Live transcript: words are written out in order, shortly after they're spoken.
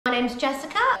name's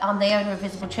Jessica. I'm the owner of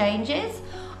Visible Changes.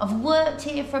 I've worked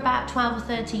here for about 12 or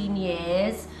 13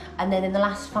 years, and then in the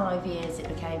last 5 years it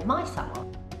became my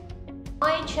salon.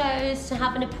 I chose to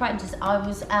have an apprentice. I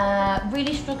was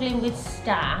really struggling with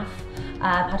staff.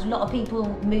 Had a lot of people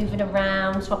moving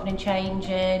around, swapping and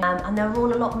changing, and they were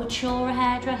all a lot maturer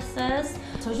hairdressers.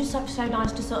 So it was just so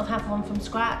nice to sort of have one from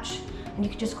scratch, and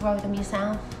you could just grow them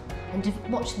yourself and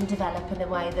watch them develop in a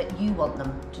way that you want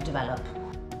them to develop.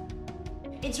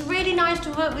 It's really nice to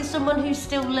work with someone who's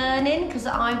still learning, because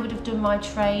I would have done my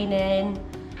training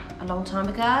a long time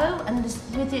ago, and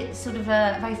with it sort of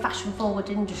a very fashion forward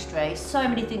industry, so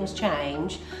many things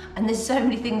change, and there's so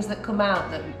many things that come out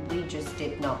that we just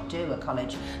did not do at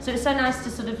college. So it's so nice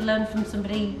to sort of learn from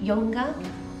somebody younger.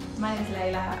 My name's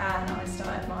Layla, and I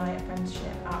started my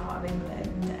apprenticeship at Heart of England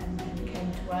and then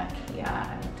came to work here,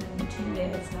 and I've done 2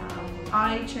 years now.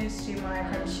 I chose to do my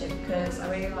apprenticeship because I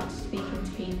really liked speaking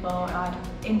to people. I had an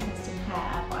interest in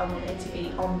hair, but I wanted to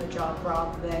be on the job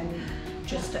rather than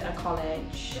just at a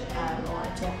college. I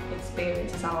wanted to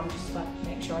experience a salon just to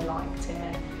make sure I liked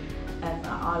it, and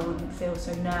that I wouldn't feel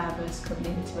so nervous coming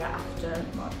into it after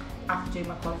doing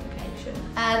my qualification.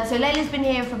 So Layla's been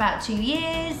here for about 2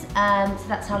 years, so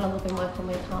that's how long I've been working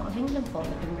with Heart of England for.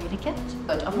 They've been really good.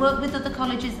 I've worked with other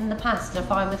colleges in the past, and I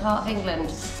find with Heart of England,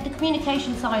 the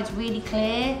communication side's really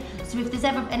clear, so if there's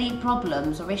ever any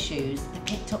problems or issues, they're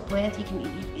picked up with,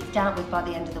 it's dealt with by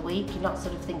the end of the week. You're not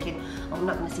sort of thinking, oh, I'm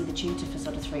not going to see the tutor for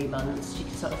sort of 3 months. You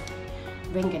can sort of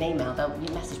ring an email,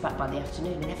 you message back by the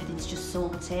afternoon, and everything's just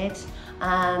sorted.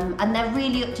 And they're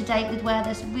really up to date with where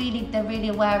they're really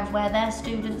aware of where their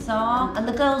students are. And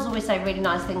the girls always say really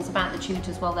nice things about the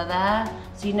tutors while they're there.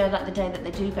 So you know, like the day that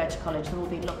they do go to college, they're all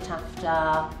being looked after,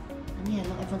 and yeah,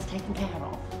 not everyone's taken care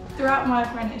of. Throughout my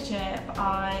apprenticeship,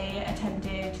 I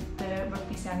attended the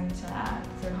Rugby Centre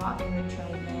through Heart of England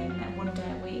training 1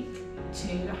 day a week to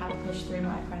have a push through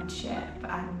my apprenticeship,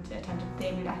 and attended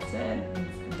theory lessons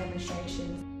and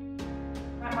demonstrations.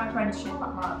 Throughout my apprenticeship at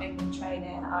Heart of England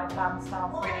training, I found the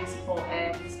staff really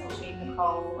supportive, especially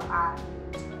Nicole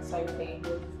and Sophie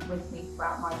with me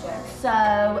throughout my journey.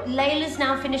 So Layla's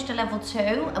now finished a level 2,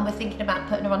 and we're thinking about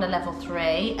putting her on a level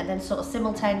 3, and then sort of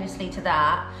simultaneously to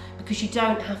that, because you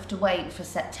don't have to wait for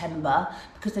September,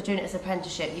 because they're doing it as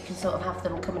apprenticeship, you can sort of have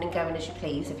them coming and going as you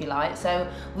please, if you like. So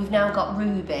we've now got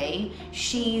Ruby.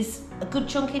 She's a good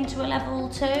chunk into a level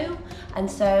 2, and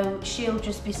so she'll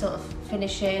just be sort of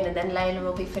finishing, and then Layla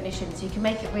will be finishing, so you can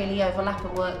make it really overlap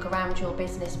and work around your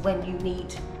business when you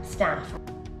need staff.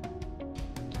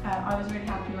 I was really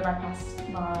happy when I passed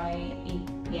my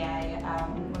EPA.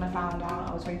 When I found out,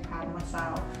 I was really proud of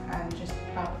myself and just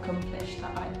felt accomplished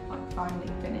that I'd finally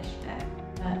finished it.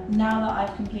 Now that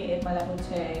I've completed my level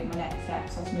 2, my next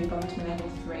steps are to move on to my level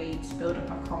 3 to build up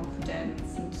my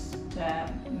confidence and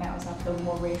to make myself feel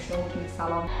more reassured in the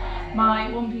salon.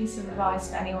 My one piece of advice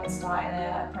for anyone starting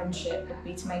an apprenticeship would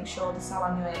be to make sure the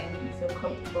salon you're in, you feel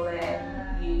comfortable in,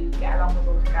 you get along with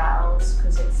all the girls,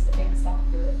 because it's a big step,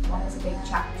 it's a big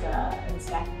chapter and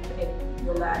step in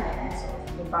your learning sort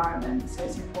of environment, so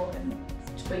it's important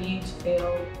for you to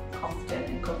feel confident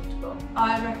and comfortable.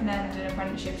 I recommend an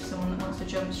apprenticeship to someone that wants to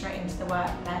jump straight into the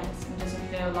workplace and doesn't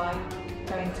feel like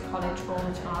going to college all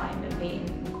the time and being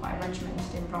in quite a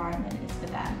regimented environment is for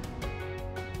them.